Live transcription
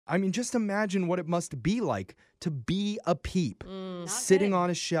I mean, just imagine what it must be like to be a Peep, sitting on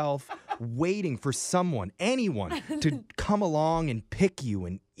a shelf, waiting for someone, anyone, to come along and pick you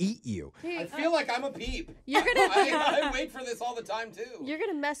and eat you. I feel like I'm a Peep. You're gonna. I wait for this all the time, too. You're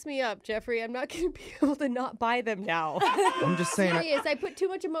gonna mess me up, Jeffrey. I'm not gonna be able to not buy them now. I'm just saying. Serious. I put too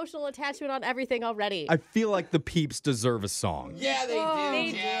much emotional attachment on everything already. I feel like the Peeps deserve a song. Yeah, they do.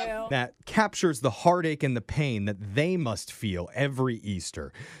 They Jeff. do. That captures the heartache and the pain that they must feel every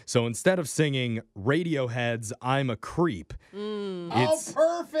Easter. So instead of singing Radiohead's I'm a Creep, it's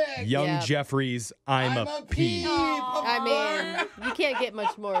perfect. Young Yeah. Jeffrey's I'm a Peep. I mean, you can't get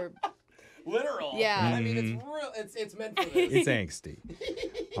much more. Literal. Yeah. I mean, it's real. It's meant for this. It's angsty.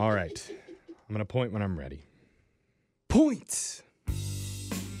 All right. I'm going to point when I'm ready. Point!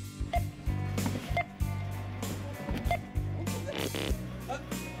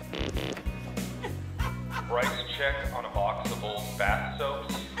 Price check on a box of old bath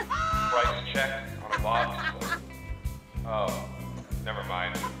soaps. Price check on a box of... Oh, never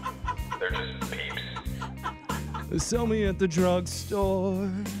mind. They're just Peeps. Sell me at the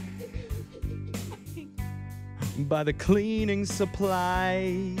drugstore. Buy the cleaning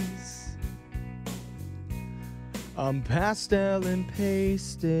supplies. I'm pastel and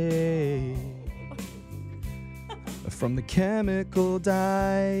pasty from the chemical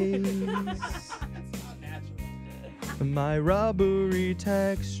dyes. My rubbery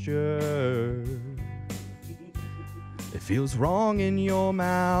texture, it feels wrong in your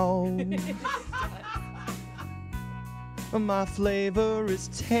mouth. My flavor is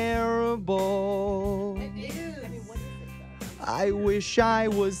terrible. I wish I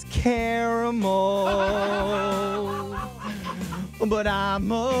was caramel, but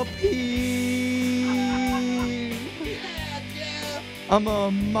I'm a Peep. I'm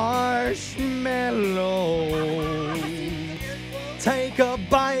a marshmallow. Take a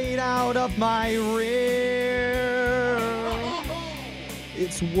bite out of my rear.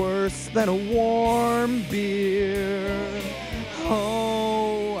 It's worse than a warm beer.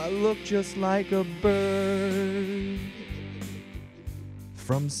 Oh, I look just like a bird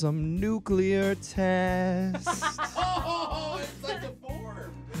from some nuclear test. Oh, it's like the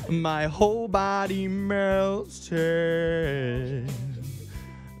form. My whole body melted.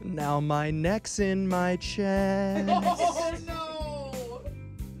 Now my neck's in my chest. Oh, no.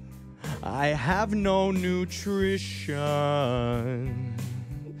 I have no nutrition.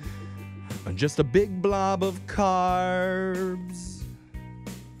 Just a big blob of carbs.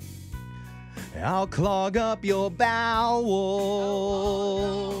 I'll clog up your bowels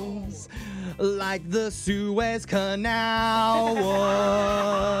like the Suez Canal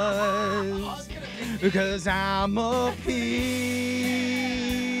was. 'Cause I'm a Peep.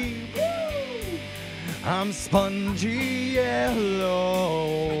 I'm spongy yellow.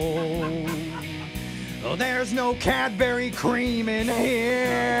 Oh, there's no Cadbury cream in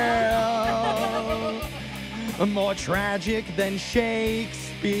here. More tragic than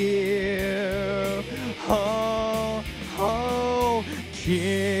Shakespeare. Oh, oh,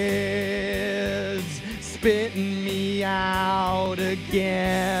 kids spitting me out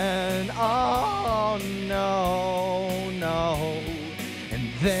again. Oh, no, no. And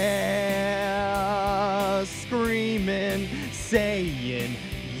they're screaming, saying,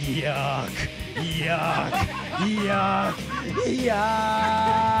 yuck, yuck, yuck,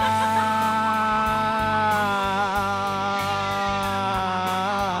 yuck.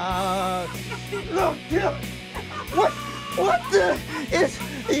 Look, what the is,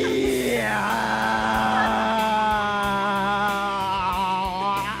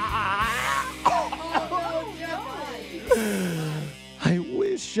 I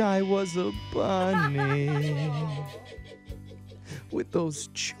wish I was a bunny with those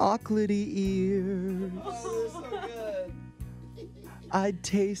chocolatey ears. Oh, so good. I'd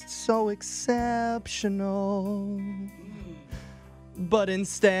taste so exceptional. But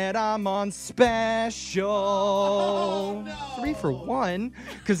instead I'm on special. Oh, no. 3 for 1,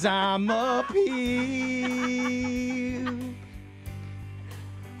 'cause I'm a Peep.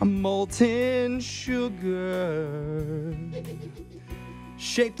 A molten sugar,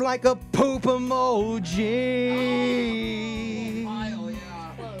 shaped like a poop emoji. Smile,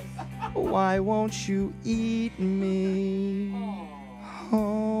 yeah. Why won't you eat me?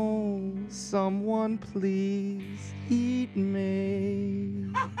 Oh, someone please eat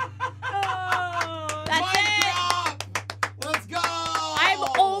me. That's Mic it. drop. Let's go. I'm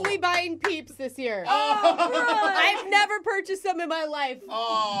only buying getting Peeps this year. Oh, I've never purchased them in my life.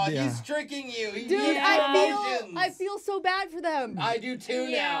 oh, Yeah. he's tricking you. He Dude, needs promotions. I feel so bad for them. I do too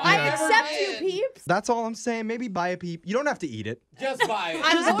now. I Yeah. accept you, did. Peeps. That's all I'm saying. Maybe buy a Peep. You don't have to eat it. Just buy it.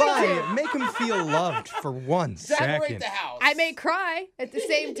 I'm Just going buy to. it. Make them feel loved for 1 Decorate second. the house. I may cry at the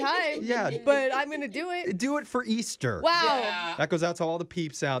same time. Yeah. But I'm gonna do it. Do it for Easter. Wow. Yeah. That goes out to all the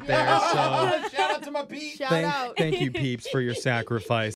Peeps out there. So Shout out to my Pete. Shout out. thank you, Peeps, for your sacrifice.